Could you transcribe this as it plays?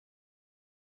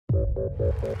Where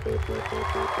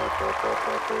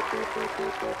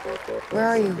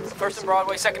are you? First in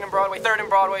Broadway, second in Broadway, third in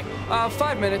Broadway.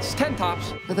 5 minutes, 10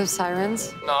 tops. Are those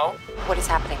sirens? No. What is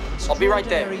happening? I'll be right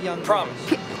there.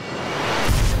 Promise.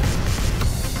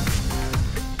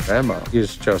 Emma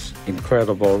is just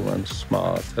incredible and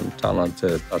smart and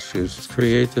talented. She's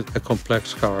created a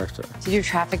complex character. Did your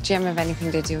traffic jam have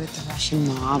anything to do with the Russian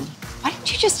mob? Why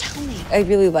didn't you just tell me? I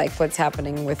really like what's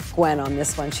happening with Gwen on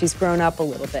this one. She's grown up a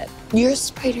little bit. You're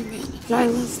Spider-Man, and I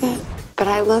love that. But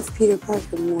I love Peter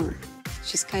Parker more.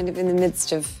 She's kind of in the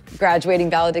midst of graduating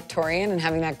valedictorian and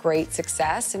having that great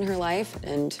success in her life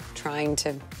and trying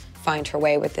to find her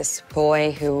way with this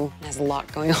boy who has a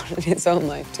lot going on in his own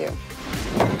life, too.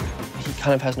 He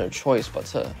kind of has no choice but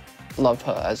to love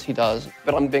her as he does.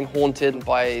 But I'm being haunted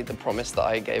by the promise that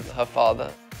I gave her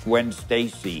father. Gwen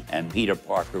Stacy and Peter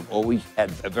Parker always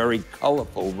had a very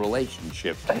colorful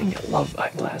relationship. I didn't get a love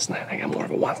vibe last night. I got more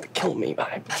of a want to kill me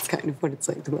vibe. That's kind of what it's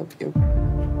like to love you.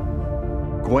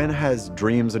 Gwen has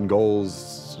dreams and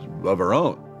goals of her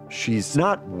own. She's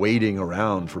not waiting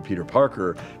around for Peter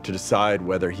Parker to decide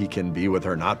whether he can be with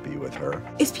her or not be with her.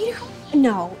 Is Peter home?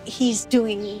 No, he's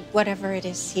doing whatever it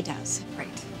is he does. Right,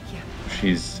 yeah.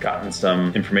 She's gotten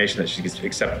some information that she gets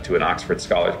accepted to an Oxford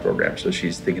Scholars Program, so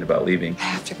she's thinking about leaving. I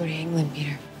have to go to England,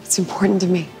 Peter. It's important to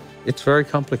me. It's very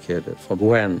complicated for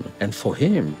Gwen and for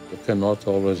him. You cannot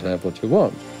always have what you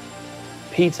want.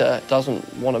 Peter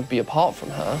doesn't want to be apart from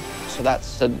her, so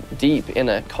that's a deep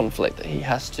inner conflict that he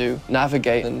has to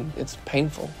navigate, and it's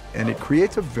painful. And it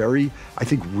creates a very, I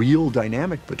think, real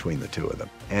dynamic between the two of them.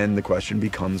 And the question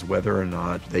becomes whether or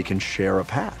not they can share a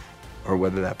path, or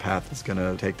whether that path is going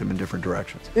to take them in different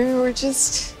directions. Maybe we're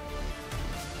just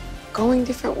going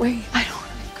different ways. I've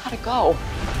gotta go.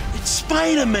 It's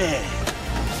Spider-Man.